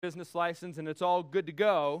business license and it's all good to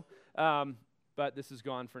go, but this is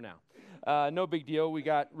gone for now. No big deal. We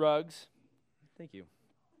got rugs. Thank you.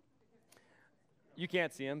 You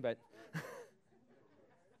can't see them, but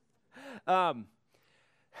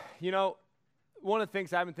one of the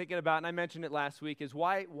things I've been thinking about, and I mentioned it last week, is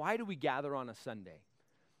why do we gather on a Sunday?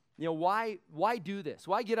 Why do this?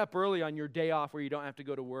 Why get up early on your day off where you don't have to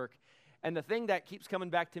go to work? And the thing that keeps coming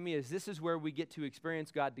back to me is this is where we get to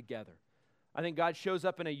experience God together. I think God shows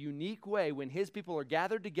up in a unique way when his people are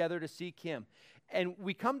gathered together to seek him. And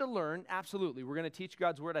we come to learn, absolutely. We're going to teach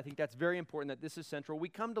God's word. I think that's very important, that this is central. We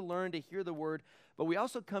come to learn, to hear the word, but we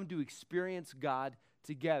also come to experience God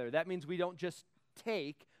together. That means we don't just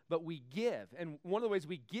take, but we give. And one of the ways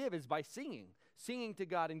we give is by singing to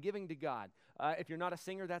God and giving to God. If you're not a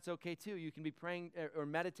singer, that's okay too. You can be praying or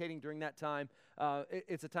meditating during that time.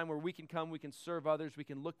 It's a time where we can come, we can serve others, we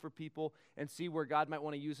can look for people and see where God might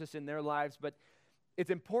want to use us in their lives. But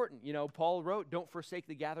it's important. Paul wrote, don't forsake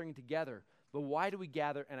the gathering together. But why do we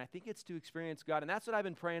gather? And I think it's to experience God. And that's what I've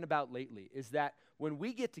been praying about lately, is that when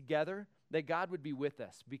we get together, that God would be with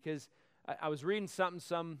us. Because I was reading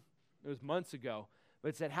something, it was months ago, but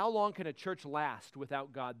it said, how long can a church last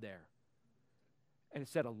without God there? And it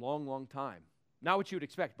said a long, long time. Not what you would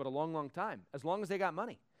expect, but a long, long time. As long as they got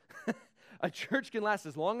money. A church can last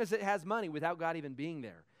as long as it has money without God even being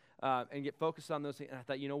there. And get focused on those things. And I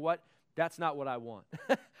thought, you know what? That's not what I want.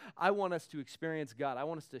 I want us to experience God. I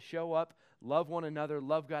want us to show up, love one another,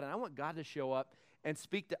 love God. And I want God to show up and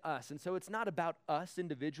speak to us. And so it's not about us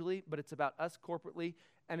individually, but it's about us corporately,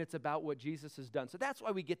 and it's about what Jesus has done. So that's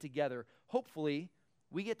why we get together. Hopefully,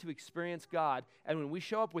 we get to experience God. And when we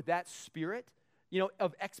show up with that spirit,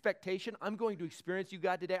 of expectation, I'm going to experience you,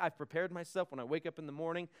 God, today. I've prepared myself when I wake up in the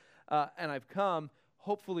morning, and I've come.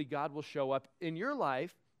 Hopefully, God will show up in your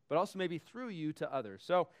life, but also maybe through you to others.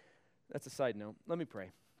 So that's a side note. Let me pray.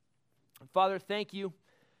 Father, thank you.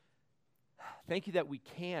 Thank you that we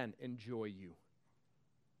can enjoy you.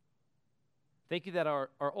 Thank you that our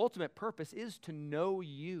ultimate purpose is to know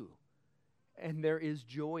you, and there is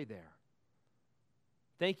joy there.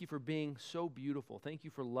 Thank you for being so beautiful. Thank you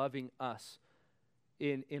for loving us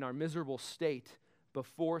in our miserable state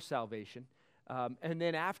before salvation. And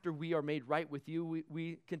then after we are made right with you,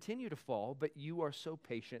 we continue to fall, but you are so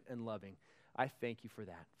patient and loving. I thank you for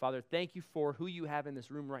that. Father, thank you for who you have in this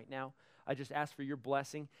room right now. I just ask for your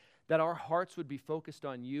blessing, that our hearts would be focused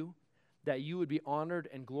on you, that you would be honored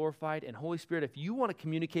and glorified. And Holy Spirit, if you want to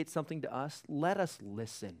communicate something to us, let us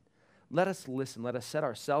listen. Let us listen. Let us set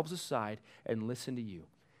ourselves aside and listen to you.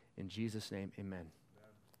 In Jesus' name, amen.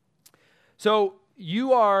 So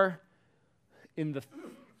you are in the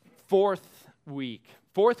fourth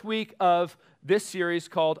week of this series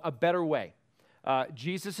called A Better Way.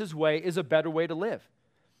 Jesus' way is a better way to live.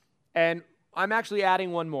 And I'm actually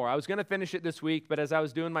adding one more. I was going to finish it this week, but as I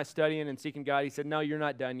was doing my studying and seeking God, he said, no, you're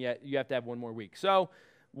not done yet. You have to have one more week. So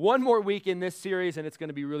one more week in this series, and it's going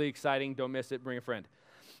to be really exciting. Don't miss it. Bring a friend.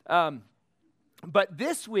 But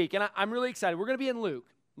this week, and I'm really excited, we're going to be in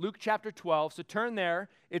Luke chapter 12. So turn there.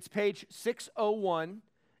 It's page 601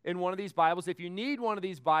 in one of these Bibles. If you need one of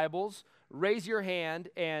these Bibles, raise your hand,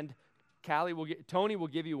 and Tony will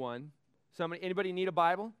give you one. Anybody need a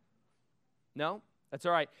Bible? No? That's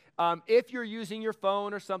all right. If you're using your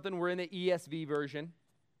phone or something, we're in the ESV version.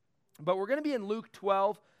 But we're going to be in Luke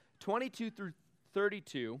 12, 22 through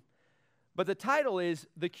 32. But the title is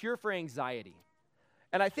The Cure for Anxiety.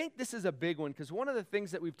 And I think this is a big one, because one of the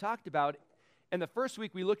things that we've talked about in the first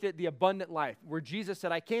week, we looked at the abundant life, where Jesus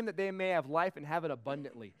said, I came that they may have life and have it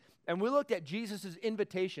abundantly. And we looked at Jesus'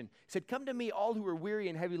 invitation. He said, come to me, all who are weary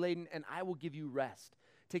and heavy laden, and I will give you rest.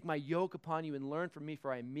 Take my yoke upon you and learn from me,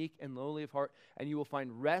 for I am meek and lowly of heart, and you will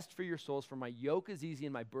find rest for your souls, for my yoke is easy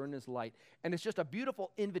and my burden is light. And it's just a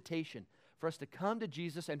beautiful invitation for us to come to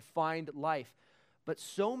Jesus and find life. But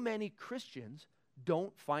so many Christians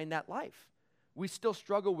don't find that life. We still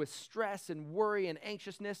struggle with stress and worry and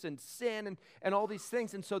anxiousness and sin and all these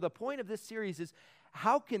things. And so the point of this series is,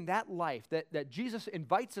 how can that life that Jesus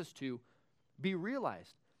invites us to be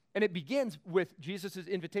realized? And it begins with Jesus'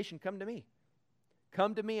 invitation, come to me.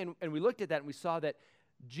 Come to me. And we looked at that and we saw that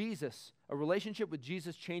a relationship with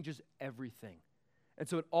Jesus changes everything. And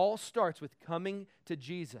so it all starts with coming to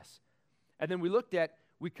Jesus. And then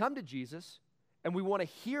we come to Jesus and we want to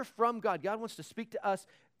hear from God. God wants to speak to us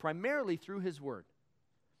primarily through his word.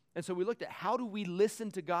 And so we looked at, how do we listen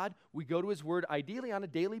to God? We go to his word ideally on a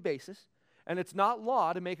daily basis. And it's not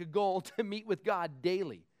law to make a goal to meet with God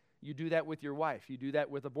daily. You do that with your wife. You do that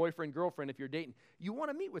with a boyfriend, girlfriend if you're dating. You want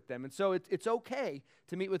to meet with them. And so it's okay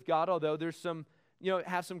to meet with God, although there's some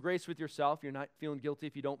have some grace with yourself. You're not feeling guilty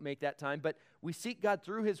if you don't make that time. But we seek God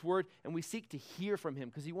through his word, and we seek to hear from him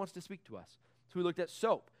because he wants to speak to us. So we looked at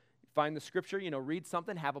SOAP. Find the scripture, read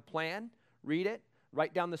something, have a plan, read it,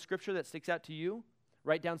 write down the scripture that sticks out to you,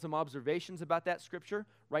 write down some observations about that scripture,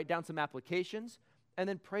 write down some applications, and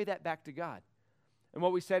then pray that back to God. And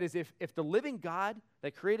what we said is if the living God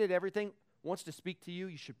that created everything wants to speak to you,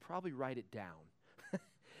 you should probably write it down.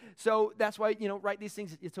 So that's why, write these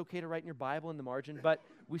things. It's okay to write in your Bible in the margin, but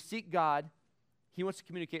we seek God. He wants to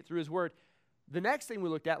communicate through his word. The next thing we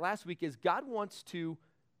looked at last week is God wants to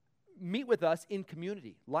meet with us in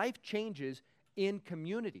community. Life changes in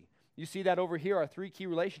community. You see that over here, our 3 key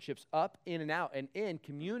relationships, up, in, and out. And in,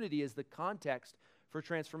 community is the context for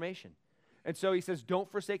transformation. And so he says, don't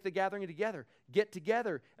forsake the gathering together. Get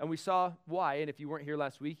together. And we saw why. And if you weren't here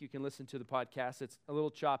last week, you can listen to the podcast. It's a little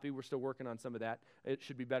choppy. We're still working on some of that. It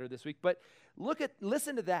should be better this week. But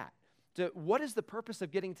listen to that. To what is the purpose of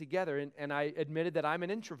getting together? And I admitted that I'm an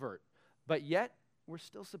introvert. But yet, we're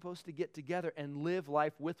still supposed to get together and live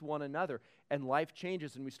life with one another. And life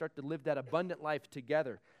changes, and we start to live that abundant life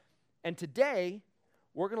together. And today,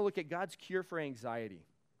 we're going to look at God's cure for anxiety.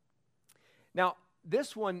 Now,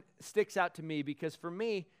 this one sticks out to me because for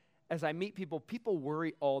me, as I meet people, people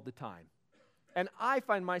worry all the time. And I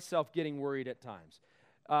find myself getting worried at times.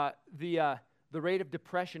 The rate of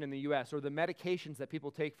depression in the U.S. or the medications that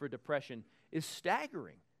people take for depression is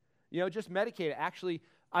staggering. Just Medicaid. Actually,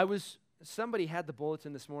 somebody had the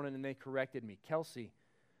bulletin this morning and they corrected me. Kelsey,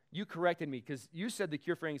 you corrected me because you said the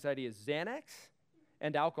cure for anxiety is Xanax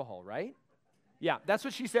and alcohol, right? Yeah, that's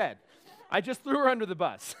what she said. I just threw her under the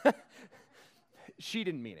bus. She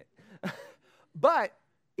didn't mean it. But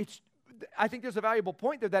I think there's a valuable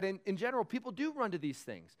point there that in general, people do run to these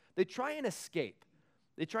things. They try and escape.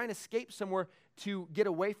 They try and escape somewhere to get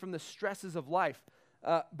away from the stresses of life.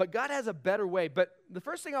 But God has a better way. But the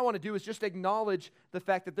first thing I want to do is just acknowledge the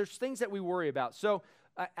fact that there's things that we worry about. So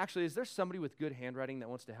actually, is there somebody with good handwriting that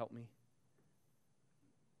wants to help me?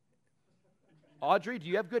 Audrey, do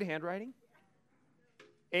you have good handwriting?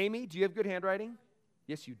 Amy, do you have good handwriting?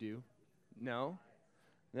 Yes, you do. No?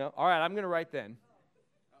 No? All right, I'm going to write then.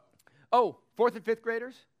 Oh, 4th and 5th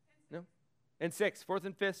graders? No? And 6th, 4th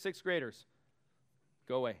and 5th, 6th graders.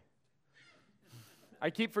 Go away. I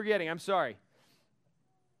keep forgetting. I'm sorry.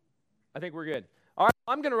 I think we're good. All right,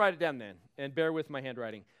 I'm going to write it down then, and bear with my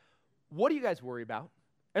handwriting. What do you guys worry about?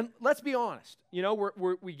 And let's be honest.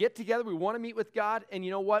 We get together. We want to meet with God. And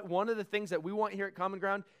you know what? One of the things that we want here at Common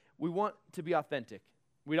Ground, we want to be authentic.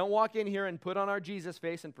 We don't walk in here and put on our Jesus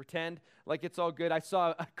face and pretend like it's all good. I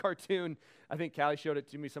saw a cartoon, I think Callie showed it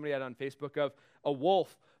to me, somebody had it on Facebook, of a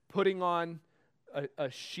wolf putting on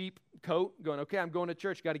a sheep coat, going, okay, I'm going to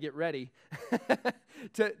church, got to get ready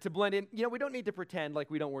to blend in. We don't need to pretend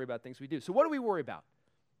like we don't worry about things we do. So what do we worry about?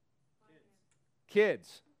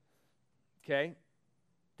 Kids. Okay,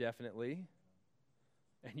 definitely.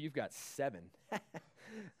 And you've got 7.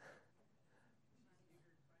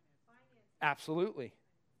 Absolutely.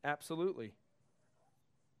 Absolutely.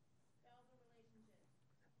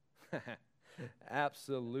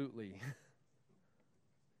 Absolutely.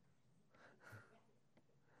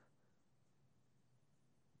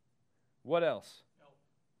 What else?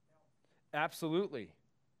 Absolutely.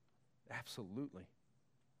 Absolutely.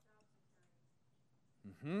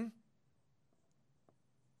 Mm-hmm.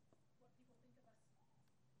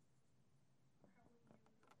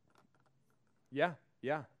 Yeah,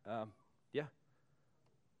 yeah, yeah.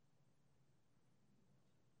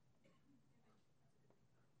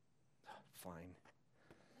 Fine.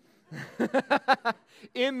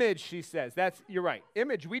 Image, she says. You're right.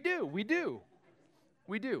 Image, we do.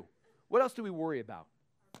 What else do we worry about?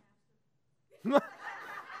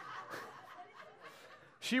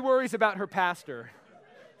 She worries about her pastor.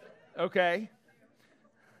 Okay.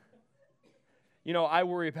 I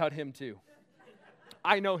worry about him too.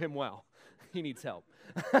 I know him well. He needs help.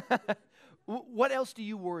 What else do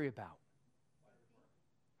you worry about?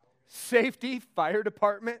 Safety, fire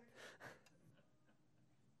department.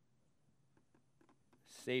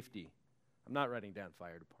 Safety. I'm not writing down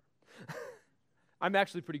fire department. I'm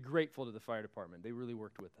actually pretty grateful to the fire department. They really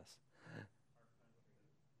worked with us.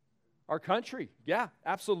 Our country. Yeah,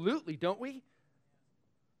 absolutely, don't we?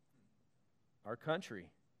 Our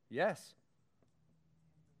country. Yes.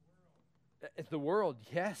 The world,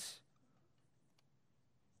 yes.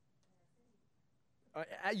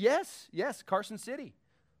 Yes, Carson City.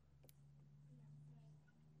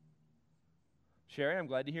 Sherry, I'm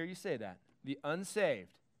glad to hear you say that. The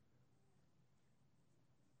unsaved.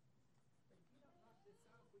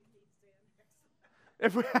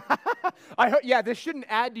 If we, yeah, this shouldn't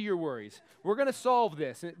add to your worries. We're going to solve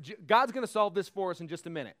this. God's going to solve this for us in just a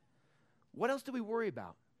minute. What else do we worry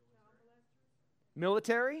about?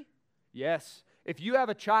 Military? Yes. If you have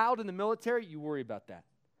a child in the military, you worry about that.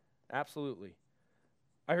 Absolutely.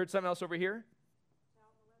 I heard something else over here.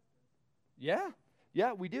 Yeah.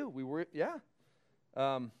 Yeah, we do. We worry. Yeah.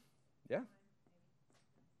 Yeah.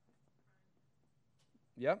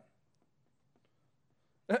 Yep.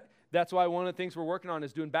 That's why one of the things we're working on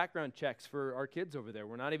is doing background checks for our kids over there.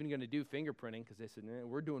 We're not even going to do fingerprinting because they said,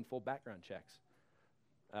 we're doing full background checks.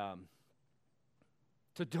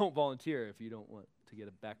 So don't volunteer if you don't want to get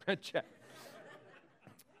a background check.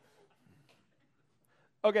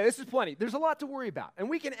 Okay, this is plenty. There's a lot to worry about, and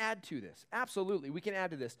we can add to this. Absolutely, we can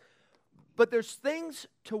add to this. But there's things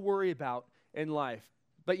to worry about in life.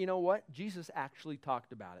 But you know what? Jesus actually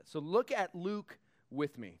talked about it. So look at Luke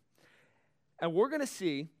with me. And we're going to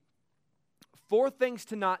see 4 things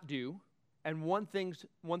to not do and one thing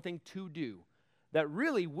to do that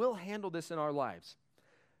really will handle this in our lives.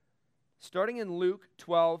 Starting in Luke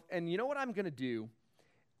 12, and you know what I'm going to do?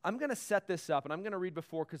 I'm going to set this up, and I'm going to read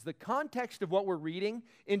before, because the context of what we're reading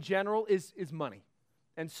in general is money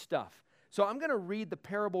and stuff. So I'm going to read the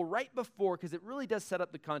parable right before, because it really does set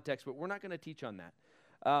up the context, but we're not going to teach on that.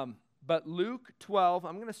 But Luke 12,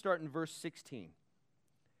 I'm going to start in verse 16.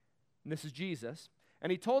 And this is Jesus.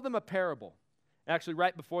 And he told them a parable. Actually,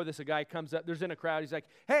 right before this, a guy comes up. There's in a crowd. He's like,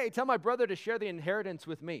 hey, tell my brother to share the inheritance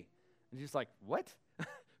with me. And he's like, what?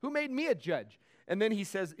 Who made me a judge? And then he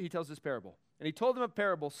tells this parable. And he told them a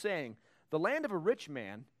parable, saying, the land of a rich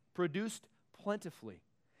man produced plentifully.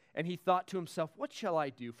 And he thought to himself, what shall I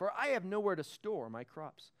do? For I have nowhere to store my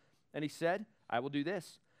crops. And he said, I will do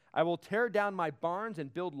this. I will tear down my barns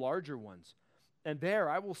and build larger ones. And there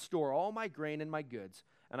I will store all my grain and my goods.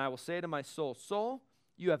 And I will say to my soul, soul,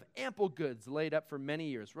 you have ample goods laid up for many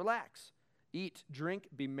years. Relax, eat, drink,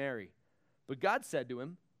 be merry. But God said to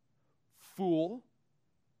him, fool.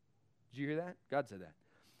 Did you hear that? God said that.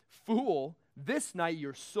 Fool, this night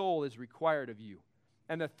your soul is required of you.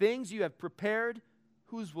 And the things you have prepared,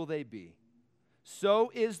 whose will they be?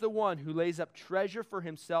 So is the one who lays up treasure for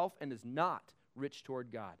himself and is not rich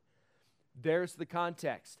toward God. There's the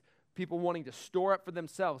context. People wanting to store up for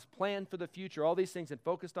themselves, plan for the future, all these things, and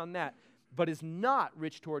focused on that, but is not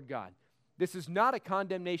rich toward God. This is not a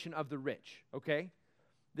condemnation of the rich, okay?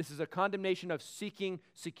 This is a condemnation of seeking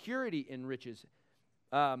security in riches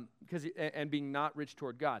and being not rich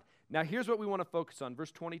toward God. Now, here's what we want to focus on,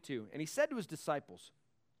 verse 22. And he said to his disciples,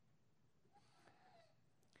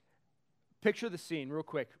 picture the scene real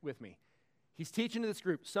quick with me. He's teaching to this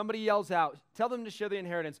group. Somebody yells out, tell them to share the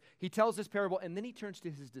inheritance. He tells this parable, and then he turns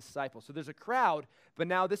to his disciples. So there's a crowd, but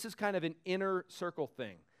now this is kind of an inner circle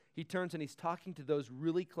thing. He turns and he's talking to those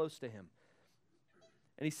really close to him.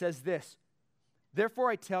 And he says this, therefore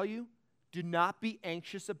I tell you, do not be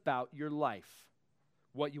anxious about your life,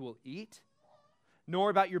 what you will eat, nor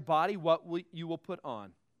about your body, what you will put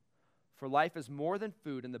on. For life is more than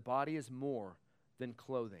food, and the body is more than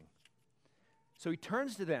clothing. So he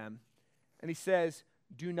turns to them, and he says,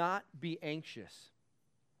 do not be anxious.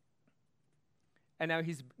 And now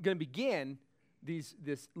he's going to begin this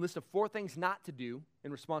list of 4 things not to do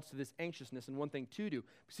in response to this anxiousness and one thing to do.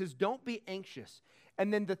 He says, don't be anxious.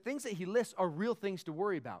 And then the things that he lists are real things to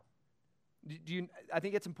worry about. I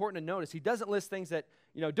think it's important to notice. He doesn't list things that,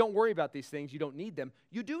 don't worry about these things. You don't need them.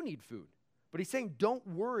 You do need food. But he's saying, don't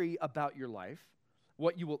worry about your life,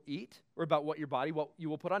 what you will eat, or about what your body, what you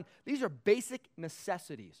will put on. These are basic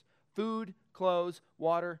necessities. Food, clothes,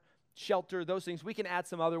 water, shelter, those things. We can add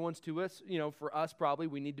some other ones to us. For us probably,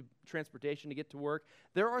 we need transportation to get to work.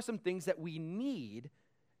 There are some things that we need,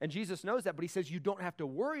 and Jesus knows that, but he says you don't have to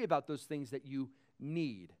worry about those things that you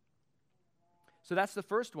need. So that's the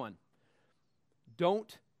first one.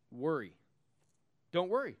 Don't worry. Don't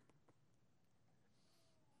worry.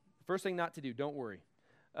 First thing not to do, don't worry.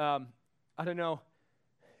 I don't know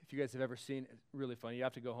if you guys have ever seen, it's really funny. You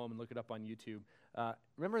have to go home and look it up on YouTube.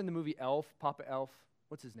 Remember in the movie Elf, Papa Elf?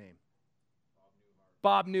 What's his name?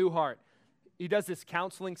 Bob Newhart. He does this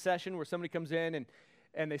counseling session where somebody comes in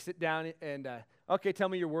and they sit down and, okay, tell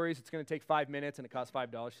me your worries. It's going to take 5 minutes and it costs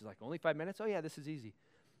 $5. She's like, only 5 minutes? Oh, yeah, this is easy.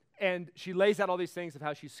 And she lays out all these things of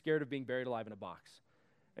how she's scared of being buried alive in a box.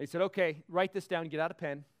 And he said, okay, write this down, get out a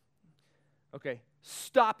pen. Okay,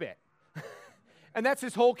 stop it. And that's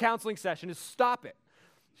his whole counseling session is stop it.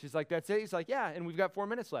 She's like, that's it? He's like, yeah, and we've got 4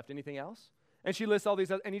 minutes left. Anything else? And she lists all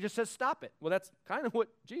these other, and he just says, stop it. Well, that's kind of what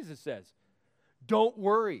Jesus says. Don't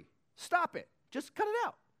worry. Stop it. Just cut it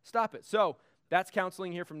out. Stop it. So that's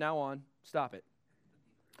counseling here from now on. Stop it.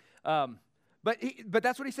 But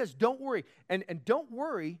that's what he says. Don't worry. And don't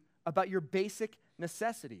worry about your basic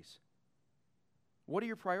necessities. What are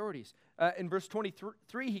your priorities? In verse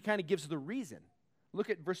 23, he kind of gives the reason. Look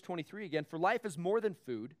at verse 23 again. For life is more than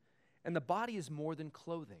food, and the body is more than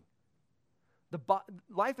clothing.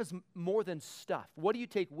 Life is more than stuff. What do you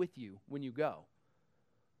take with you when you go?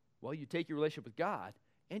 Well, you take your relationship with God,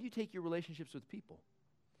 and you take your relationships with people.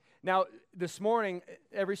 Now, this morning,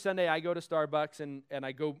 every Sunday, I go to Starbucks, and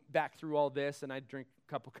I go back through all this, and I drink a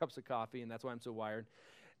couple cups of coffee, and that's why I'm so wired.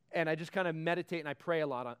 And I just kind of meditate, and I pray a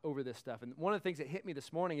lot over this stuff. And one of the things that hit me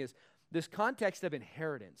this morning is this context of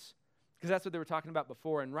inheritance, because that's what they were talking about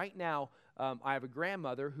before. And right now, I have a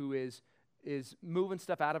grandmother who is moving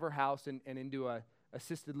stuff out of her house and into a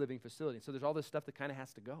assisted living facility. So there's all this stuff that kind of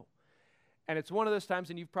has to go. And it's one of those times,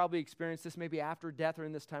 and you've probably experienced this maybe after death or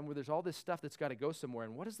in this time, where there's all this stuff that's got to go somewhere.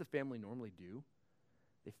 And what does the family normally do?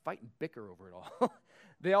 They fight and bicker over it all.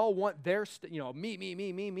 They all want their,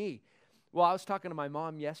 me. Well, I was talking to my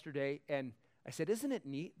mom yesterday, and I said, isn't it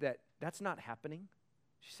neat that that's not happening?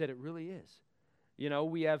 She said, it really is.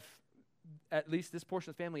 We have, at least this portion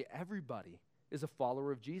of the family, everybody is a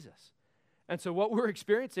follower of Jesus. And so what we're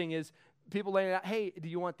experiencing is people laying out, hey, do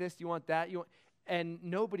you want this? Do you want that? And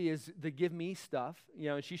nobody is the give me stuff.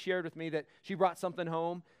 And she shared with me that she brought something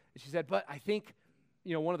home. And she said, but I think,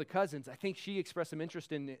 one of the cousins, I think she expressed some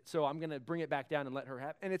interest in it, so I'm going to bring it back down and let her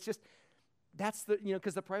have. And it's just, that's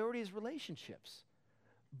because the priority is relationships.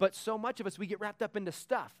 But so much of us, we get wrapped up into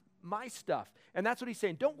stuff, my stuff. And that's what he's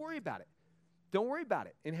saying. Don't worry about it. Don't worry about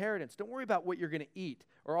it. Inheritance. Don't worry about what you're going to eat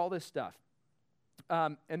or all this stuff.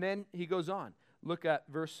 And then he goes on. Look at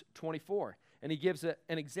verse 24. And he gives an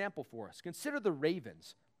example for us. Consider the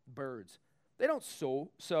ravens, birds. They don't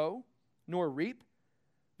sow nor reap.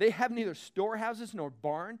 They have neither storehouses nor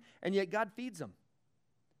barn, and yet God feeds them.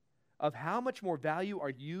 Of how much more value are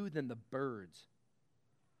you than the birds?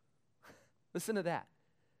 Listen to that.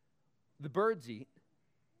 The birds eat.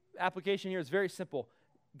 Application here is very simple.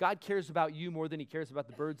 God cares about you more than he cares about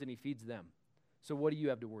the birds, and he feeds them. So what do you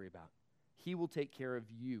have to worry about? He will take care of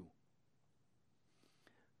you.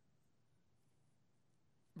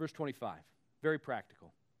 Verse 25, very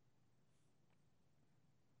practical.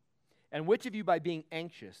 And which of you, by being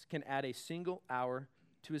anxious, can add a single hour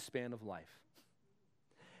to his span of life?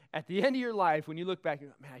 At the end of your life, when you look back, you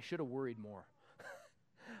go, man, I should have worried more.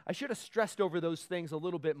 I should have stressed over those things a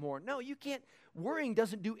little bit more. No, you can't. Worrying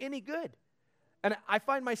doesn't do any good. And I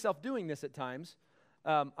find myself doing this at times.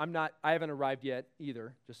 I haven't arrived yet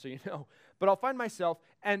either, just so you know. But I'll find myself,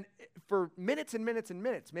 and for minutes and minutes and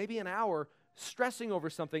minutes, maybe an hour, stressing over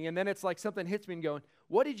something, and then it's like something hits me and going,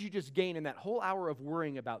 what did you just gain in that whole hour of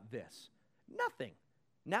worrying about this? Nothing.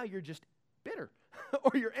 Now you're just bitter,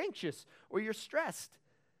 or you're anxious, or you're stressed.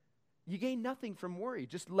 You gain nothing from worry.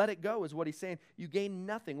 Just let it go is what he's saying. You gain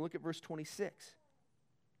nothing. Look at verse 26.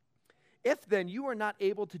 If then you are not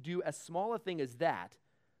able to do as small a thing as that,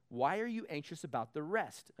 why are you anxious about the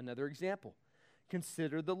rest? Another example.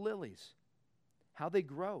 Consider the lilies, how they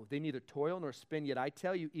grow. They neither toil nor spin, yet I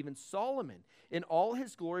tell you, even Solomon in all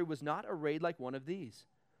his glory was not arrayed like one of these.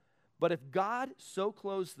 But if God so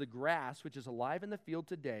clothes the grass, which is alive in the field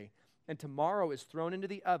today, and tomorrow is thrown into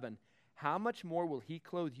the oven, how much more will he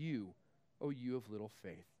clothe you, O you of little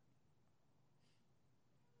faith?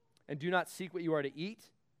 And do not seek what you are to eat,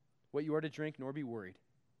 what you are to drink, nor be worried.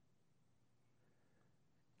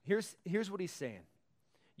 Here's what he's saying.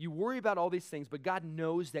 You worry about all these things, but God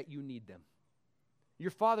knows that you need them.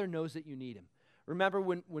 Your Father knows that you need him. Remember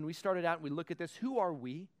when we started out and we look at this, who are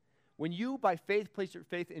we? When you, by faith, place your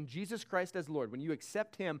faith in Jesus Christ as Lord, when you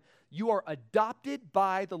accept him, you are adopted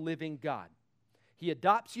by the living God. He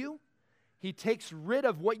adopts you. He takes rid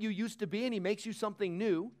of what you used to be, and he makes you something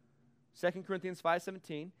new. 2 Corinthians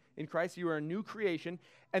 5:17, in Christ you are a new creation.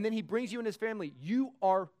 And then he brings you in his family. You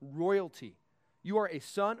are royalty. You are a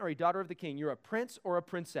son or a daughter of the king. You're a prince or a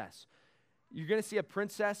princess. You're going to see a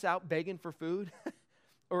princess out begging for food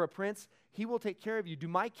or a prince. He will take care of you. Do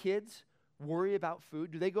my kids worry about food?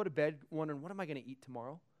 Do they go to bed wondering, what am I going to eat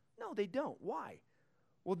tomorrow? No, they don't. Why?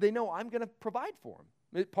 Well, they know I'm going to provide for them.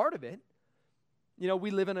 It's part of it.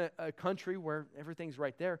 We live in a country where everything's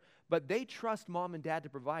right there, but they trust mom and dad to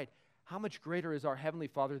provide. How much greater is our Heavenly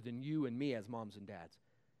Father than you and me as moms and dads?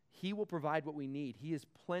 He will provide what we need. He is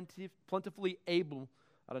plentifully able.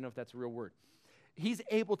 I don't know if that's a real word. He's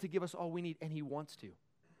able to give us all we need, and he wants to.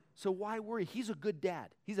 So why worry? He's a good dad.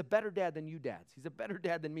 He's a better dad than you dads. He's a better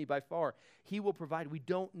dad than me by far. He will provide. We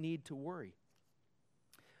don't need to worry.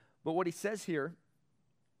 But what he says here,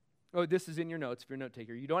 this is in your notes if you're a note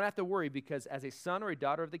taker. You don't have to worry because as a son or a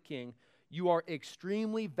daughter of the king, you are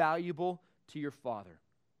extremely valuable to your Father.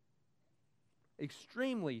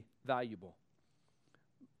 extremely valuable.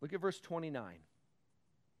 Look at verse 29.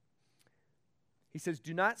 He says,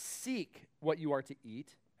 do not seek what you are to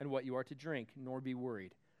eat and what you are to drink, nor be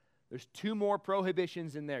worried. There's two more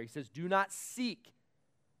prohibitions in there. He says, do not seek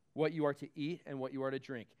what you are to eat and what you are to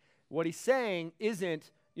drink. What he's saying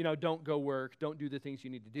isn't, don't go work, don't do the things you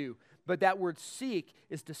need to do. But that word seek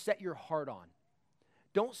is to set your heart on.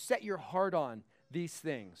 Don't set your heart on these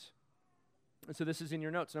things. And so this is in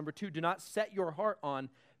your notes. Number 2, do not set your heart on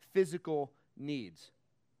physical needs.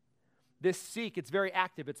 This seek, it's very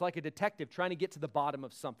active. It's like a detective trying to get to the bottom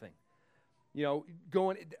of something.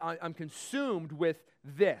 I'm consumed with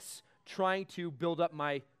this, trying to build up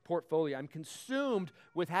my portfolio. I'm consumed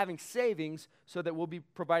with having savings so that we'll be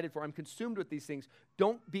provided for. I'm consumed with these things.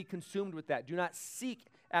 Don't be consumed with that. Do not seek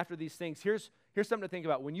after these things. Here's something to think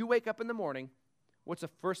about. When you wake up in the morning, what's the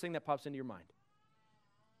first thing that pops into your mind?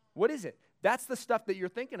 What is it? That's the stuff that you're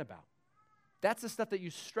thinking about. That's the stuff that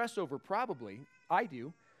you stress over, probably. I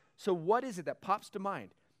do. So what is it that pops to mind?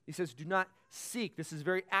 He says, do not seek. This is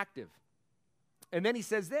very active. And then he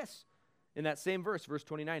says this in that same verse, verse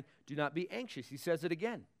 29, do not be anxious. He says it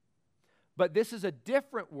again. But this is a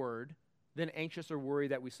different word than anxious or worry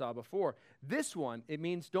that we saw before. This one, it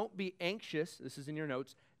means don't be anxious, this is in your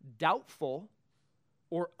notes, doubtful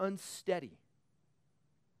or unsteady.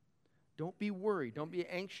 Don't be worried. Don't be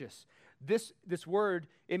anxious. This word,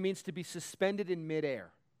 it means to be suspended in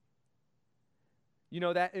midair.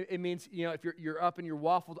 That it means, if you're up and you're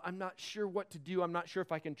waffled, I'm not sure what to do. I'm not sure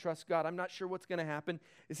if I can trust God. I'm not sure what's going to happen.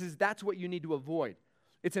 It says that's what you need to avoid.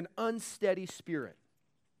 It's an unsteady spirit.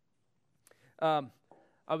 I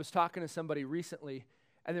was talking to somebody recently,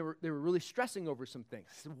 and they were really stressing over some things.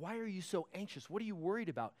 I said, why are you so anxious? What are you worried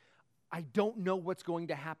about? I don't know what's going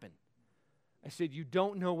to happen. I said, you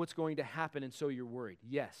don't know what's going to happen, and so you're worried.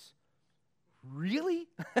 Yes. Really?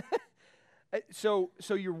 So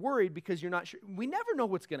you're worried because you're not sure. We never know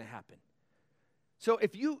what's going to happen. So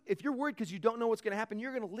if you're worried because you don't know what's going to happen,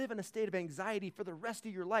 you're going to live in a state of anxiety for the rest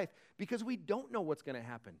of your life because we don't know what's going to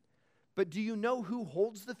happen. But do you know who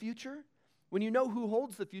holds the future? When you know who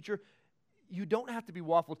holds the future, you don't have to be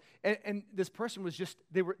waffled. And this person was just,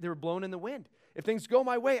 they were blown in the wind. If things go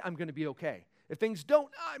my way, I'm going to be okay. If things don't,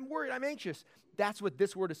 I'm worried, I'm anxious. That's what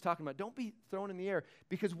this word is talking about. Don't be thrown in the air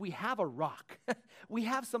because we have a rock. We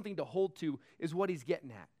have something to hold to is what he's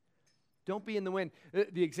getting at. Don't be in the wind.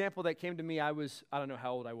 The example that came to me, I don't know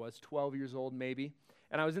how old I was, 12 years old maybe.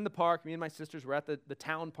 And I was in the park. Me and my sisters were at the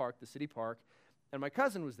town park, the city park. And my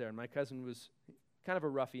cousin was there. And my cousin was kind of a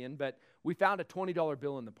ruffian, but we found a $20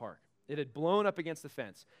 bill in the park. It had blown up against the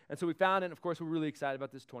fence. And so we found it, and of course, we were really excited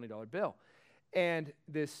about this $20 bill. And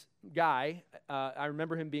this guy, I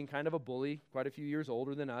remember him being kind of a bully, quite a few years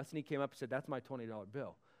older than us, and he came up and said, that's my $20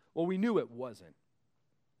 bill. Well, we knew it wasn't.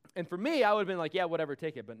 And for me, I would have been like, yeah, whatever,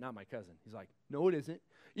 take it, but not my cousin. He's like, no, it isn't.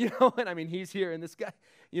 And I mean, he's here, and this guy,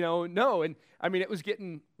 no. And I mean, it was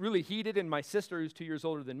getting really heated, and my sister, who's 2 years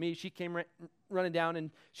older than me, she came running down,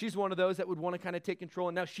 and she's one of those that would want to kind of take control,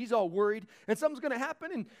 and now she's all worried, and something's going to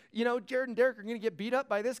happen, and, Jared and Derek are going to get beat up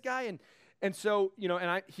by this guy, and so,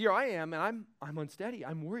 here I am, and I'm unsteady.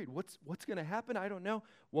 I'm worried. What's going to happen? I don't know.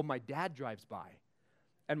 Well, my dad drives by,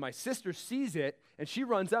 and my sister sees it, and she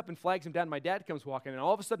runs up and flags him down. My dad comes walking, and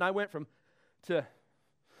all of a sudden I went to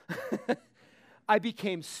I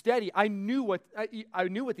became steady. I knew what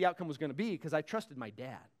the outcome was going to be because I trusted my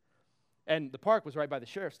dad. And the park was right by the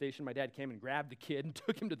sheriff's station. My dad came and grabbed the kid and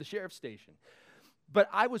took him to the sheriff's station. But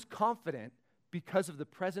I was confident because of the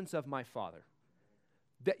presence of my father.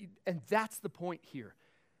 And that's the point here.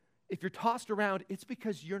 If you're tossed around, it's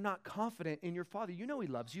because you're not confident in your father. You know he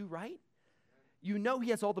loves you, right? You know he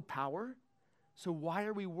has all the power. So why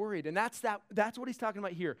are we worried? And that's what he's talking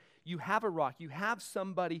about here. You have a rock. You have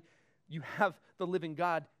somebody. You have the living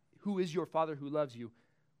God who is your father who loves you.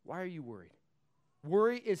 Why are you worried?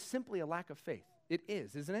 Worry is simply a lack of faith. It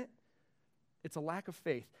is, isn't it? It's a lack of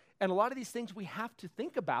faith. And a lot of these things we have to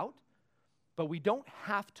think about, but we don't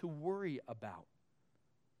have to worry about.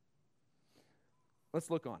 Let's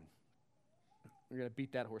look on. We're going to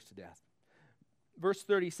beat that horse to death. Verse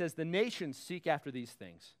 30 says, the nations seek after these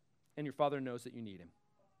things, and your Father knows that you need him.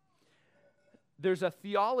 There's a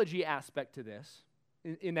theology aspect to this,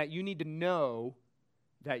 in that you need to know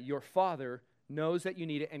that your Father knows that you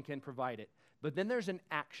need it and can provide it. But then there's an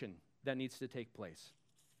action that needs to take place.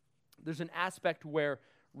 There's an aspect where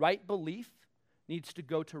right belief needs to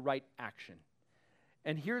go to right action.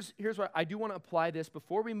 And here's what I do want to apply this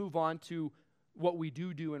before we move on to what we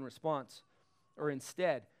do in response, or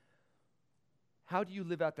instead. How do you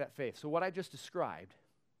live out that faith? So what I just described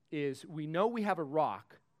is we know we have a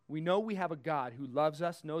rock We know we have a God who loves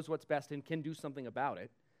us, knows what's best, and can do something about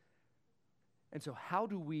it. And so how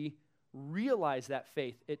do we realize that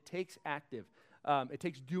faith? It takes it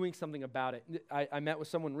takes doing something about it. I met with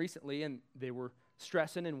someone recently, and they were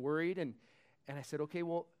stressing and worried, and I said, okay,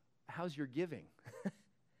 well, how's your giving?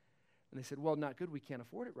 And they said, well, not good. We can't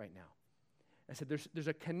afford it right now. I said, there's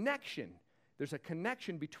a connection. There's a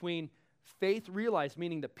connection between faith realized,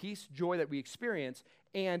 meaning the peace, joy that we experience,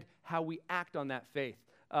 and how we act on that faith.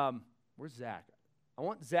 Where's Zach? I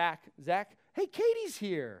want Zach. Zach, hey, Katie's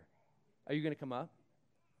here. Are you going to come up?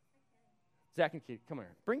 Zach and Katie, come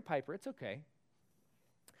here. Bring Piper. It's okay.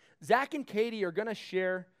 Zach and Katie are going to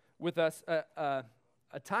share with us a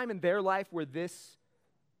time in their life where this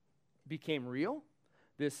became real,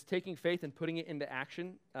 this taking faith and putting it into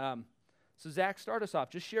action. So Zach, start us off.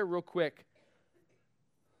 Just share real quick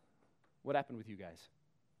what happened with you guys.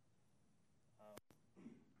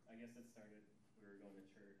 I guess it started, we were going to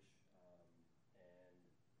church, and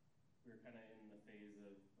we were kind of in the phase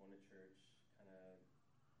of going to church, kind of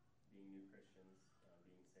being new Christians,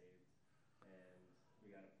 being saved, and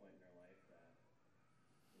we got a point in our life that,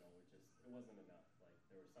 it wasn't enough. Like,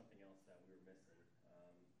 there was something else that we were missing.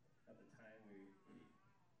 At the time, we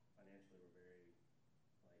financially were very,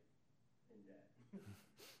 in debt. And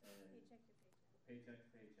paycheck to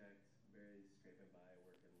paycheck, barely scraping by,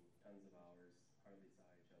 working tons of hours, hardly saw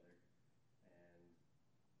each other. And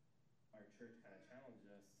our church kind of challenged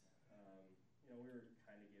us. We were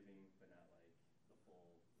kind of giving, but not like the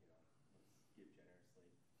full, let's give generously.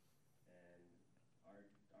 And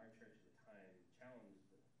our church at the time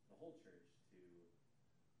challenged the whole church to,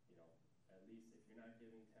 at least if you're not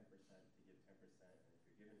giving 10%, to give 10%, and if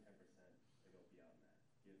you're giving 10%, to go beyond that.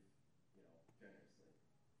 Give, generously.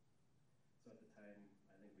 So at the time,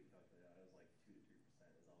 I think we calculated out it was like 2 to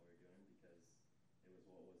 3% is all we were doing, because it was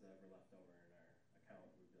what was ever left over in our account.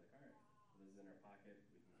 We'd be like, all right, this is in our pocket,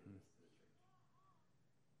 we can give this to the church.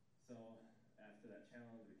 So after that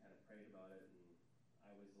challenge, we kind of prayed about it, and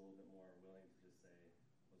I was a little bit more willing to just say, let's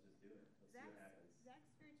just do it. Let's see what happens. Zach's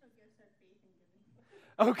spiritual gifts are faith and giving.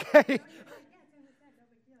 Okay. So he's like, yeah, 10%, no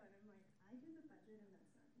big deal. And I'm like, I do the budget, and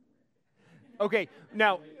that's not going to work. Okay,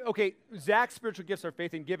 now, Zach's spiritual gifts are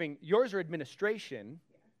faith and giving. Yours are administration.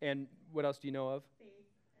 Yeah. And what else do you know of? Faith.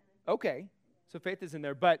 Okay, so faith is in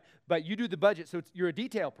there, but you do the budget, so you're a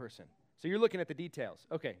detail person. So you're looking at the details.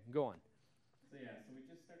 Okay, go on. So we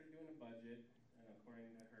just started doing a budget, and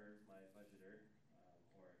according to her, my budgeter,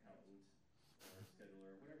 or accountant, or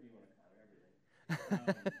scheduler, whatever you want to call her, everything.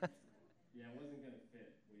 It wasn't going to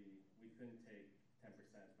fit. We couldn't take 10%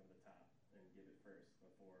 from the top and give it first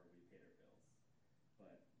before we paid our bills.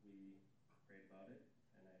 But we prayed about it,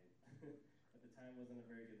 and I, at the time, wasn't a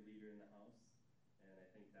very good leader in the house, and I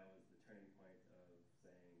think that was the turning point of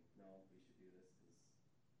saying, no, we should do this, because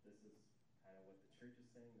this is kind of what the church is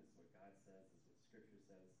saying, this is what God says, this is what Scripture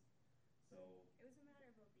says. So it was a matter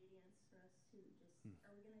of obedience for us too. Just,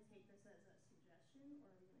 are we going to take this as a suggestion, or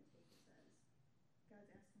are we going to take this as God's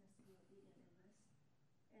asking us to be obedient in this?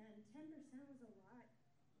 And 10% was a lot,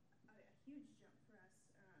 a huge jump for us.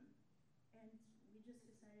 And we just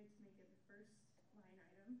decided to make it the first line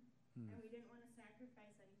item. And we didn't want to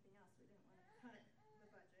sacrifice anything else. We didn't want to cut the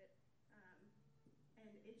budget. And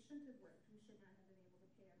it shouldn't have worked. We should not have been able to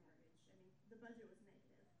pay our mortgage. I mean, the budget was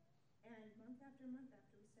negative. And month after month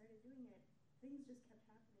after we started doing it, things just kept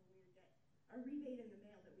happening. We would get a rebate in the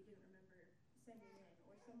mail that we didn't remember sending in,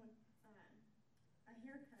 or someone, a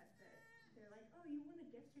haircut that they're like, oh, you won a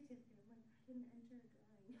gift certificate. I'm like, I didn't enter a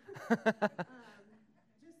drawing.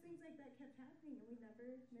 Just things like that kept happening, and we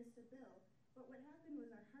never missed a bill. But what happened was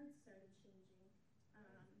our hearts started changing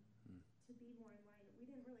to be more in line. We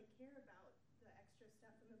didn't really care about the extra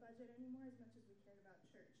stuff in the budget anymore as much as we cared about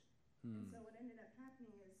church. And so what ended up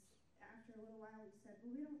happening is, after a little while, we said,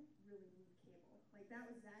 well, we don't really need cable. Like, that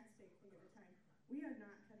was Zach's big thing at the time. We are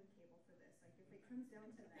not cutting cable for this. Like, if it comes down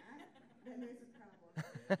to that, then there's a problem.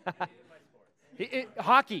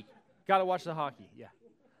 Hockey. Got to watch the hockey, yeah.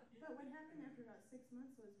 But what happened after about 6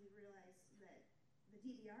 months was we realized that the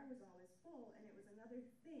DVR was always full, and it was another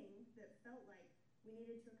thing that felt like we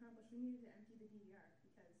needed to accomplish. We needed to empty the DVR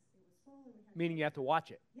because it was full, and we had Meaning you have to watch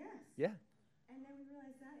it. Yes. Yeah. And then we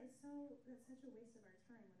realized that's such a waste of our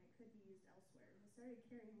time when it could be used elsewhere. And we started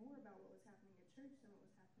caring more about what was happening at church than what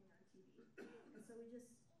was happening on TV. And so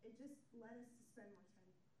it just led us to spend more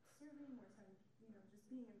time serving, more time, just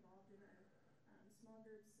being involved in our small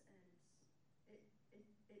groups, and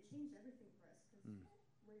it changed everything for us, because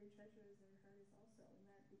where your treasure is, your heart is also, and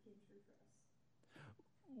that became true for us.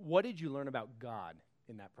 What did you learn about God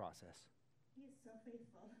in that process? He is so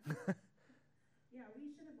faithful. Yeah,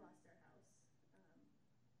 we should have lost our house.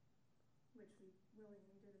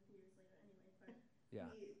 willingly did a few years later anyway, but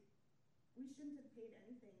Yeah. we shouldn't have paid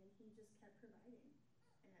anything, and he just kept providing.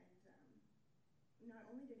 And not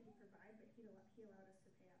only did he provide, but he allowed us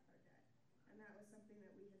to pay off our debt. And that was something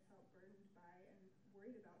that we had felt burdened by and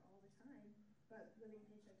worried about all the time. But living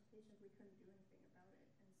paycheck to paycheck, we couldn't do anything about it.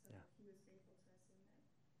 And so Yeah. he was faithful to us in that.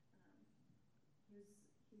 He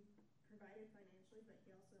provided financially, but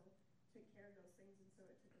he also took care of those things, and so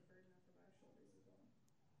it took a burden off of our shoulders as well.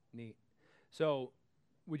 Neat. So,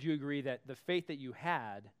 would you agree that the faith that you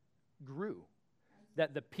had grew? Absolutely.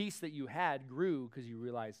 That the peace that you had grew because you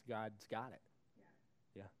realized God's got it?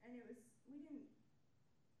 Yeah. And it was,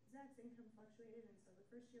 Zach's income fluctuated, and so the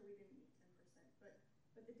first year we didn't meet 10%,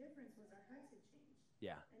 but the difference was our hearts had changed.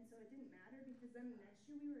 Yeah. And so it didn't matter, because then the next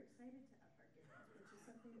year we were excited to up our giving, which is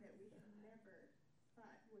something that we had never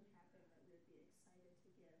thought would happen, that we would be excited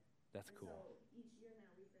to give. That's And cool. so each year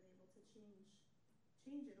now we've been able to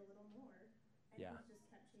change it a little more, and Yeah. he's just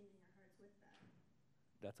kept changing our hearts with that.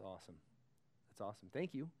 That's awesome. That's awesome.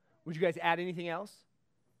 Thank you. Would you guys add anything else?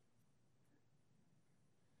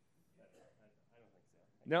 I don't think so.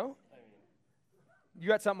 No? I mean, You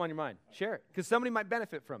got something on your mind? Share it, because somebody might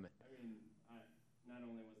benefit from it. not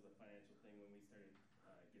only was the financial thing when we started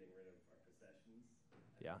getting rid of our possessions,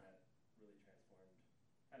 Yeah. that really transformed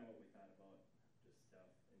kind of what we thought about just stuff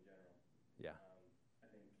in general. Yeah. I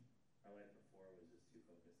think our life before was just too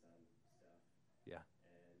focused on stuff. Yeah.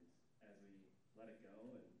 And as we let it go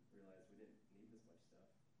and realized we didn't need this much stuff,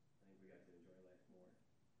 I think we got to enjoy life more.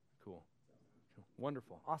 Cool. So. Cool.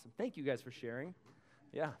 Wonderful. Awesome. Thank you guys for sharing.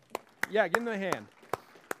 Yeah. Yeah, give them a hand.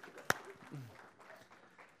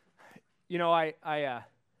 You know, I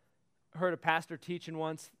heard a pastor teaching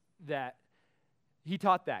once that he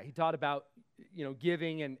taught that. He taught about,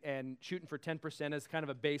 giving and shooting for 10% as kind of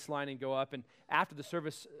a baseline and go up. And after the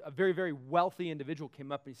service, a very, very wealthy individual came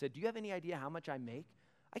up and he said, "Do you have any idea how much I make?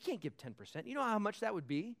 I can't give 10%. You know how much that would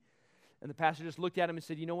be?" And the pastor just looked at him and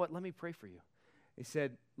said, "You know what? Let me pray for you." He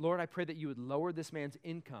said, "Lord, I pray that you would lower this man's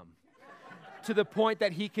income to the point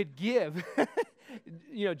that he could give,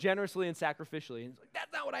 generously and sacrificially." And he's like,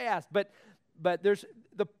 "That's not what I asked." But there's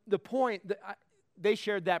the point that they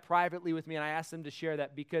shared that privately with me, and I asked them to share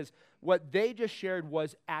that because what they just shared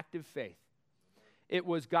was active faith. It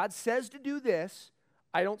was, God says to do this.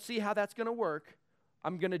 I don't see how that's going to work.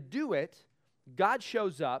 I'm going to do it. God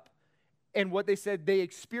shows up, and what they said, they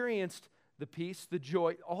experienced the peace, the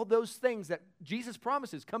joy, all those things that Jesus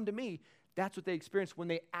promises, "Come to me." That's what they experienced when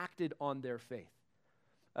they acted on their faith.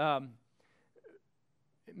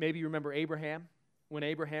 Maybe you remember Abraham. When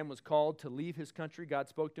Abraham was called to leave his country, God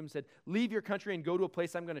spoke to him and said, "Leave your country and go to a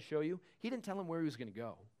place I'm going to show you." He didn't tell him where he was going to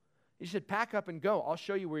go. He said, "Pack up and go. I'll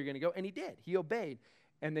show you where you're going to go." And he did. He obeyed.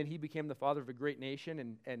 And then he became the father of a great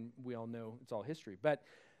nation, and we all know it's all history. But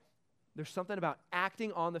there's something about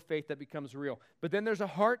acting on the faith that becomes real. But then there's a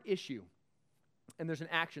heart issue, and there's an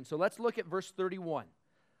action. So let's look at verse 31.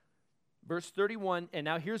 Verse 31, and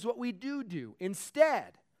now here's what we do.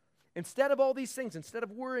 Instead of all these things, instead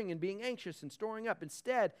of worrying and being anxious and storing up,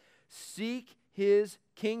 instead, seek his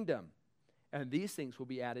kingdom, and these things will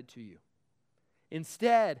be added to you.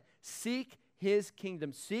 Instead, seek his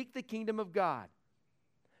kingdom. Seek the kingdom of God.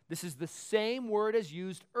 This is the same word as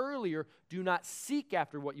used earlier. Do not seek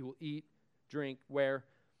after what you will eat, drink, wear,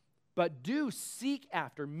 but do seek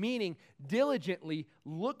after, meaning diligently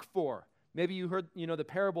look for. Maybe you heard, the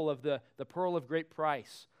parable of the pearl of great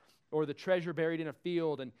price or the treasure buried in a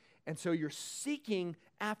field, and so you're seeking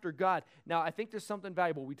after God. Now, I think there's something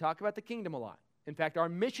valuable. We talk about the kingdom a lot. In fact, our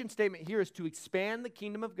mission statement here is to expand the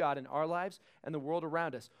kingdom of God in our lives and the world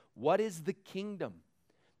around us. What is the kingdom?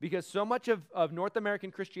 Because so much of North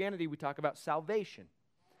American Christianity, we talk about salvation,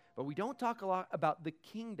 but we don't talk a lot about the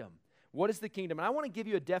kingdom. What is the kingdom? And I want to give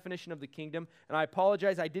you a definition of the kingdom, and I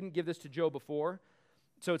apologize, I didn't give this to Joe before,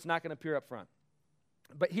 so it's not going to appear up front.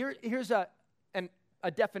 But here's a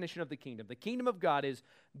definition of the kingdom. The kingdom of God is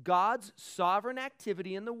God's sovereign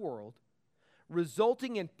activity in the world,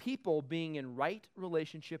 resulting in people being in right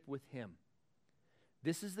relationship with him.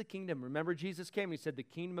 This is the kingdom. Remember, Jesus came and he said, "The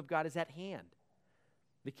kingdom of God is at hand.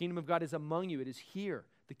 The kingdom of God is among you. It is here."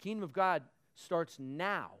 The kingdom of God starts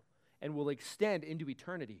now and will extend into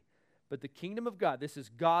eternity. But the kingdom of God, this is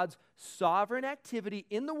God's sovereign activity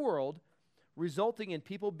in the world, resulting in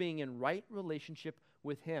people being in right relationship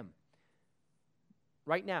with him.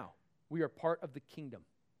 Right now, we are part of the kingdom.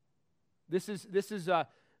 This is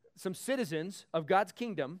some citizens of God's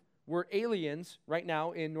kingdom. We're aliens right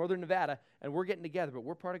now in northern Nevada, and we're getting together, but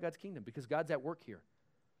we're part of God's kingdom because God's at work here.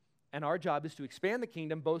 And our job is to expand the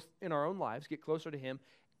kingdom both in our own lives, get closer to him,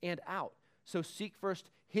 and out. So seek first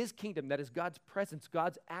his kingdom, that is God's presence,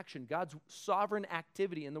 God's action, God's sovereign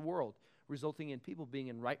activity in the world, resulting in people being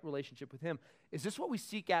in right relationship with him. Is this what we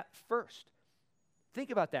seek at first? Think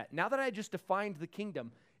about that. Now that I just defined the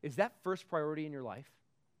kingdom, is that first priority in your life?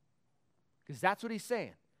 Because that's what he's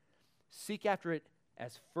saying. Seek after it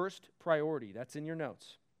as first priority. That's in your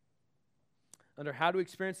notes. Under how to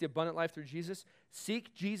experience the abundant life through Jesus,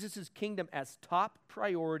 seek Jesus' kingdom as top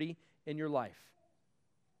priority in your life.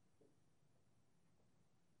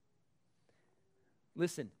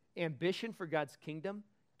 Listen, ambition for God's kingdom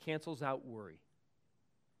cancels out worry.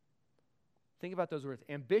 Think about those words.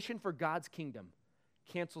 Ambition for God's kingdom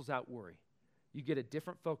cancels out worry. You get a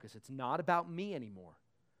different focus. It's not about me anymore.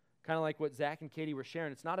 Kind of like what Zach and Katie were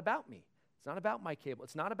sharing. It's not about me. It's not about my cable.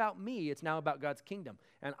 It's not about me. It's now about God's kingdom.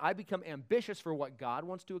 And I become ambitious for what God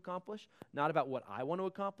wants to accomplish, not about what I want to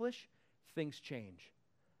accomplish. Things change.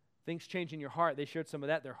 Things change in your heart. They shared some of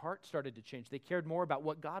that. Their heart started to change. They cared more about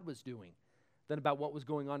what God was doing than about what was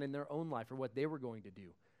going on in their own life or what they were going to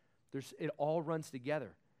do. It all runs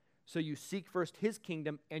together. So you seek first his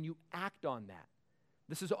kingdom and you act on that.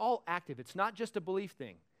 This is all active. It's not just a belief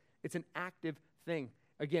thing. It's an active thing.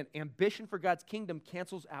 Again, ambition for God's kingdom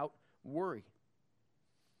cancels out worry.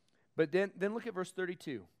 But then look at verse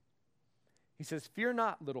 32. He says, "Fear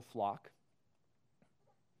not, little flock,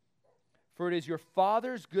 for it is your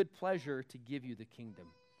Father's good pleasure to give you the kingdom."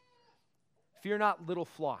 Fear not, little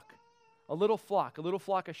flock. A little flock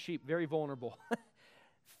of sheep, very vulnerable.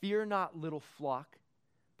 Fear not, little flock,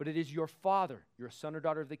 but it is your Father, you're a son or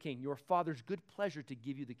daughter of the King, your Father's good pleasure to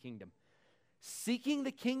give you the kingdom. Seeking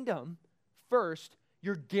the kingdom first,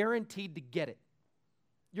 you're guaranteed to get it.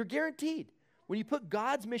 You're guaranteed. When you put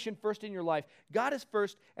God's mission first in your life, God is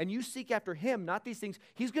first, and you seek after him, not these things,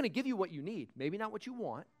 he's going to give you what you need. Maybe not what you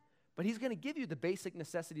want, but he's going to give you the basic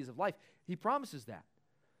necessities of life. He promises that.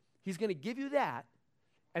 He's going to give you that,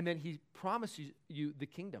 and then he promises you the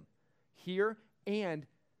kingdom here and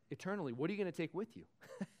eternally. What are you going to take with you?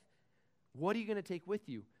 What are you going to take with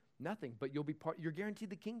you? Nothing, but you're guaranteed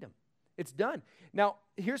the kingdom. It's done. Now,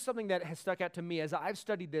 here's something that has stuck out to me as I've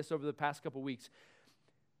studied this over the past couple weeks.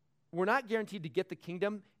 We're not guaranteed to get the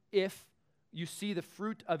kingdom if you see the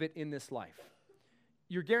fruit of it in this life.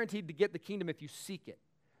 You're guaranteed to get the kingdom if you seek it.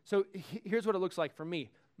 So here's what it looks like for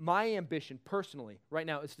me. My ambition personally right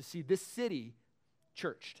now is to see this city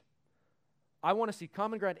churched. I want to see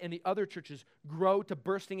Common Ground and the other churches grow to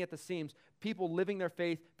bursting at the seams, people living their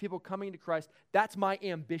faith, people coming to Christ. That's my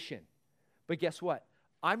ambition. But guess what?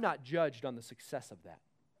 I'm not judged on the success of that.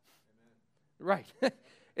 Amen. Right.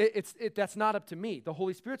 That's not up to me. The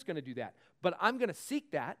Holy Spirit's going to do that. But I'm going to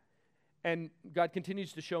seek that, and God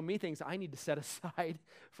continues to show me things I need to set aside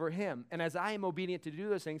for him. And as I am obedient to do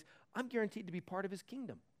those things, I'm guaranteed to be part of his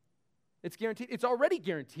kingdom. It's guaranteed. It's already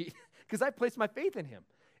guaranteed because I've placed my faith in him.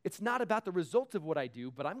 It's not about the results of what I do,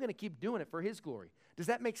 but I'm going to keep doing it for his glory. Does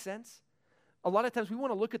that make sense? A lot of times we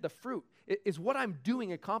want to look at the fruit. Is what I'm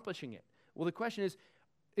doing accomplishing it? Well, the question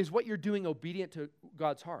is what you're doing obedient to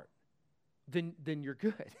God's heart? Then you're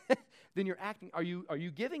good. Then you're acting. Are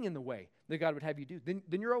you giving in the way that God would have you do?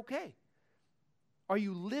 Then you're okay. Are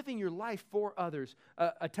you living your life for others,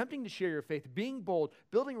 attempting to share your faith, being bold,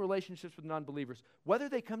 building relationships with non-believers, whether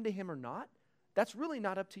they come to him or not? That's really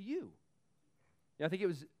not up to you. I think it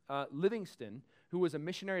was Livingston, who was a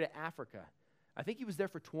missionary to Africa. I think he was there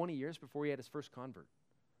for 20 years before he had his first convert.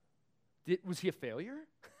 Was he a failure?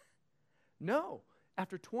 No.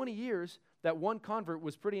 After 20 years, that one convert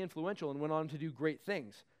was pretty influential and went on to do great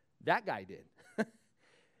things. That guy did.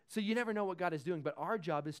 So you never know what God is doing, but our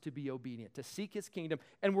job is to be obedient, to seek his kingdom,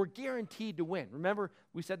 and we're guaranteed to win. Remember,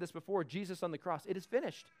 we said this before, Jesus on the cross, it is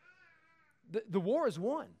finished. The war is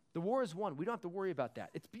won. The war is won. We don't have to worry about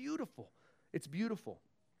that. It's beautiful. It's beautiful.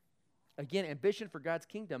 Again, ambition for God's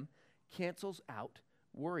kingdom cancels out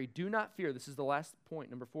worry. Do not fear. This is the last point,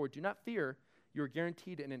 number 4. Do not fear. You're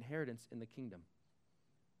guaranteed an inheritance in the kingdom.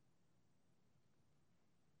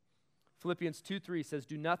 Philippians 2:3 says,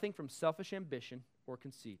 "Do nothing from selfish ambition or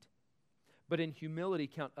conceit, but in humility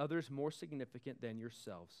count others more significant than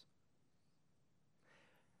yourselves."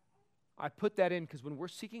 I put that in because when we're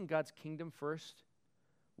seeking God's kingdom first,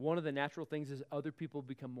 one of the natural things is other people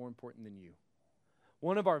become more important than you.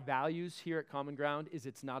 One of our values here at Common Ground is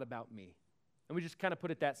it's not about me. And we just kind of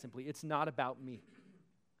put it that simply. It's not about me.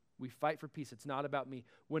 We fight for peace. It's not about me.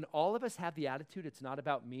 When all of us have the attitude, it's not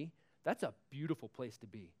about me, that's a beautiful place to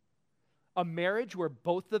be. A marriage where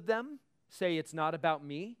both of them say it's not about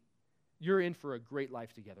me, you're in for a great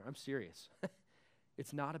life together. I'm serious.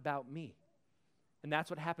 It's not about me. And that's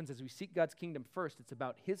what happens as we seek God's kingdom first. It's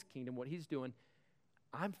about his kingdom, what he's doing.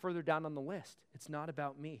 I'm further down on the list. It's not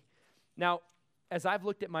about me. Now, as I've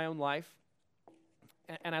looked at my own life,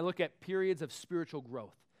 and I look at periods of spiritual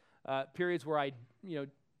growth, periods where I,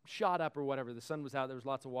 shot up or whatever, the sun was out, there was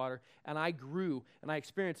lots of water, and I grew, and I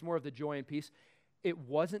experienced more of the joy and peace. It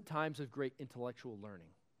wasn't times of great intellectual learning.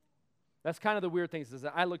 That's kind of the weird thing, is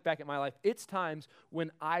that I look back at my life, it's times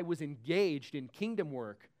when I was engaged in kingdom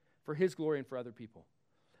work for His glory and for other people.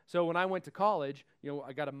 So when I went to college,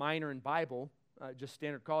 I got a minor in Bible, just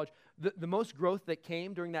standard college. The most growth that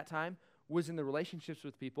came during that time was in the relationships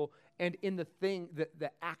with people and in the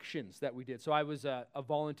actions that we did. So I was a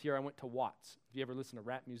volunteer. I went to Watts. If you ever listen to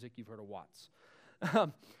rap music, you've heard of Watts.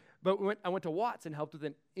 But I went to Watts and helped with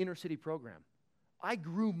an inner city program. I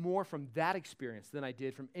grew more from that experience than I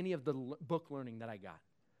did from any of the book learning that I got.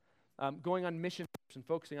 Going on mission trips and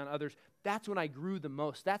focusing on others, that's when I grew the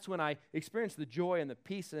most. That's when I experienced the joy and the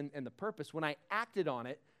peace and the purpose, when I acted on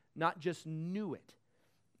it, not just knew it.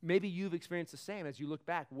 Maybe you've experienced the same as you look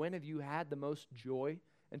back. When have you had the most joy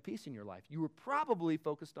and peace in your life? You were probably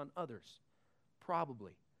focused on others.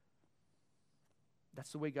 Probably.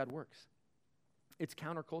 That's the way God works. It's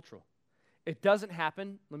countercultural. It doesn't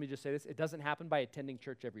happen, let me just say this, it doesn't happen by attending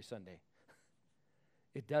church every Sunday.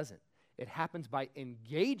 It doesn't. It happens by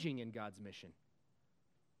engaging in God's mission.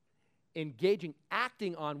 Engaging,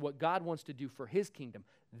 acting on what God wants to do for His kingdom.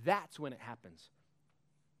 That's when it happens.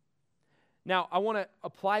 Now, I want to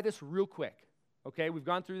apply this real quick. Okay, we've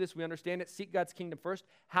gone through this. We understand it. Seek God's kingdom first.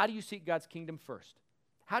 How do you seek God's kingdom first?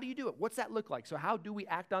 How do you do it? What's that look like? So how do we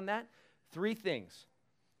act on that? 3 things.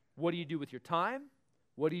 What do you do with your time?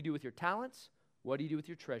 What do you do with your talents? What do you do with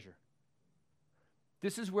your treasure?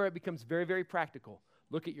 This is where it becomes very, very practical.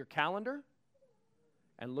 Look at your calendar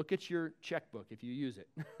and look at your checkbook if you use it.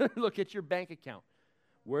 Look at your bank account.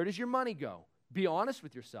 Where does your money go? Be honest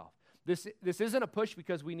with yourself. This isn't a push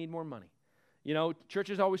because we need more money.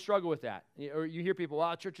 Churches always struggle with that. Or you hear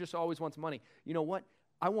people, church just always wants money. You know what?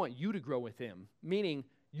 I want you to grow with Him, meaning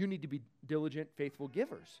you need to be diligent, faithful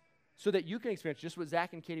givers so that you can experience just what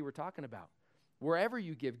Zach and Katie were talking about. Wherever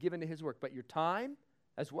you give into His work, but your time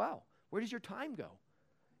as well. Where does your time go?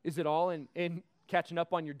 Is it all in catching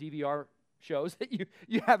up on your DVR shows that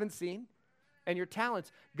you haven't seen? And your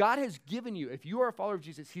talents. God has given you, if you are a follower of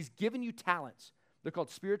Jesus, He's given you talents. They're called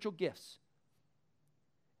spiritual gifts.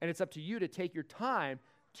 And it's up to you to take your time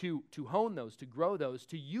to hone those, to grow those,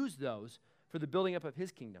 to use those for the building up of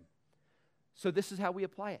His kingdom. So this is how we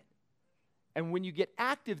apply it. And when you get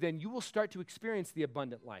active, then you will start to experience the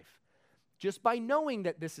abundant life. Just by knowing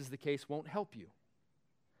that this is the case won't help you.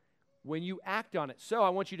 When you act on it. So I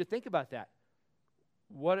want you to think about that.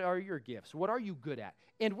 What are your gifts? What are you good at?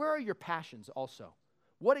 And where are your passions also?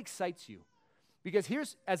 What excites you? Because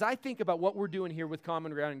as I think about what we're doing here with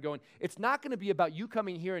Common Ground and going, it's not going to be about you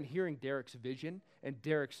coming here and hearing Derek's vision and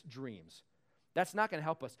Derek's dreams. That's not going to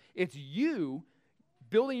help us. It's you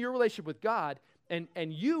building your relationship with God and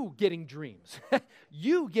you getting dreams.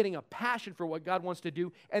 You getting a passion for what God wants to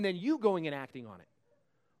do, and then you going and acting on it.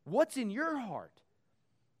 What's in your heart?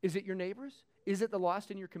 Is it your neighbors? Is it the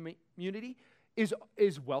lost in your community?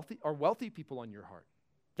 Are wealthy people on your heart?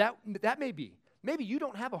 That may be. Maybe you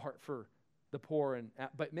don't have a heart for the poor,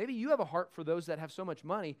 but maybe you have a heart for those that have so much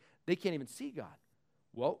money they can't even see God.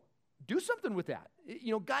 Well, do something with that.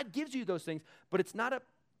 God gives you those things, but it's not up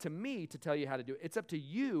to me to tell you how to do it. It's up to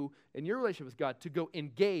you and your relationship with God to go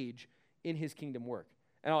engage in His kingdom work.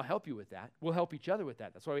 And I'll help you with that. We'll help each other with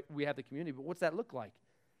that. That's why we have the community. But what's that look like?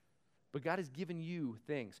 But God has given you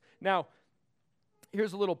things. Now,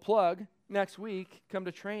 here's a little plug. Next week, come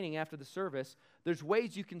to training after the service. There's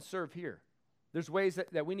ways you can serve here. There's ways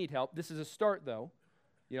that we need help. This is a start, though.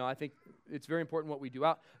 I think it's very important what we do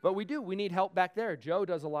out. But we need help back there. Joe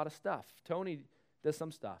does a lot of stuff. Tony does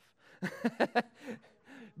some stuff.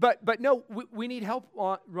 But no, we need help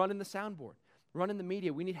running the soundboard, running the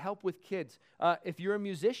media. We need help with kids. If you're a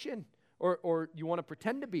musician or you want to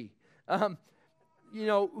pretend to be,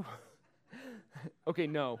 okay,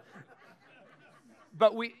 no.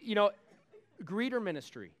 But greeter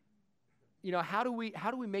ministry. How do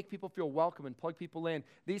we make people feel welcome and plug people in?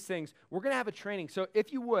 These things. We're going to have a training. So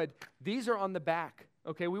if you would, these are on the back.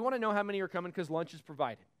 Okay, we want to know how many are coming because lunch is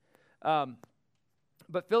provided.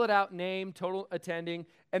 But fill it out, name, total attending,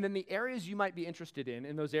 and then the areas you might be interested in.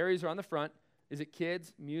 And those areas are on the front. Is it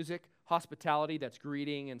kids, music, hospitality, that's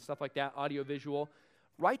greeting and stuff like that, audio, visual.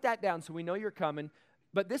 Write that down so we know you're coming.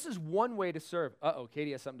 But this is one way to serve.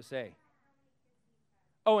 Katie has something to say.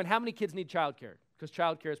 Oh, and how many kids need childcare? Because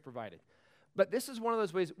childcare is provided. But this is one of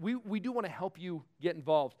those ways we do want to help you get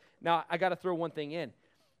involved. Now, I got to throw one thing in.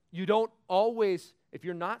 You don't always, if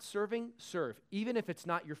you're not serving, serve, even if it's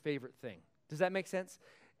not your favorite thing. Does that make sense?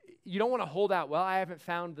 you don't want to hold out, well, I haven't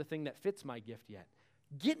found the thing that fits my gift yet.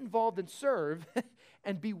 Get involved and serve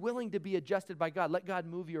and be willing to be adjusted by God. Let God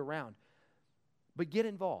move you around. But get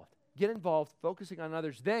involved. Get involved, focusing on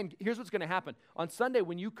others. Then, here's what's going to happen. On Sunday,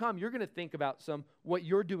 when you come, you're going to think about what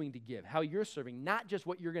you're doing to give, how you're serving, not just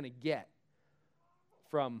what you're going to get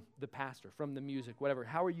from the pastor, from the music, whatever.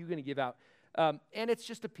 How are you going to give out? And it's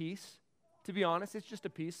just a piece. To be honest, it's just a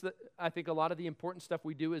piece. That I think a lot of the important stuff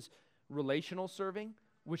we do is relational serving,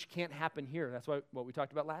 which can't happen here. That's what we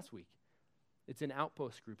talked about last week. It's in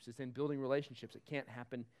outpost groups. It's in building relationships. It can't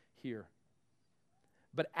happen here.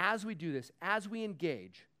 But as we do this, as we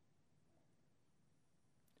engage,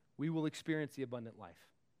 we will experience the abundant life.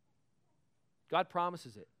 God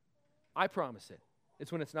promises it. I promise it.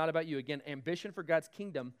 It's when it's not about you. Again, ambition for God's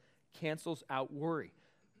kingdom cancels out worry.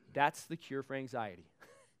 That's the cure for anxiety.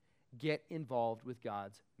 Get involved with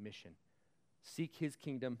God's mission. Seek his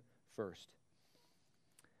kingdom first.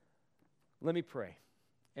 Let me pray,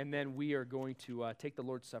 and then we are going to take the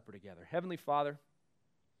Lord's Supper together. Heavenly Father,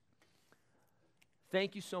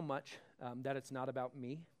 thank you so much that it's not about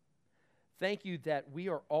me. Thank you that we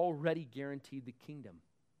are already guaranteed the kingdom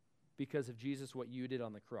because of Jesus, what you did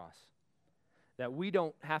on the cross. That we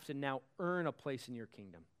don't have to now earn a place in your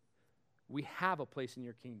kingdom. We have a place in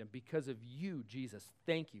your kingdom because of you, Jesus.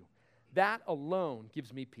 Thank you. That alone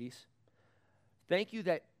gives me peace. Thank you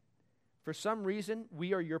that for some reason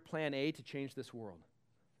we are your plan A to change this world.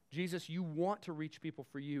 Jesus, you want to reach people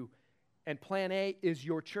for you, and plan A is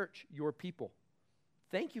your church, your people.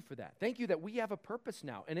 Thank you for that. Thank you that we have a purpose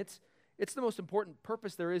now, and it's the most important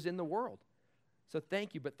purpose there is in the world. So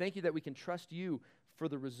thank you, but thank you that we can trust you for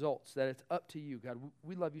the results, that it's up to you. God,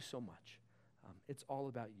 we love you so much. It's all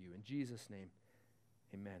about you. In Jesus' name,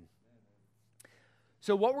 amen.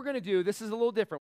 So what we're going to do, this is a little different.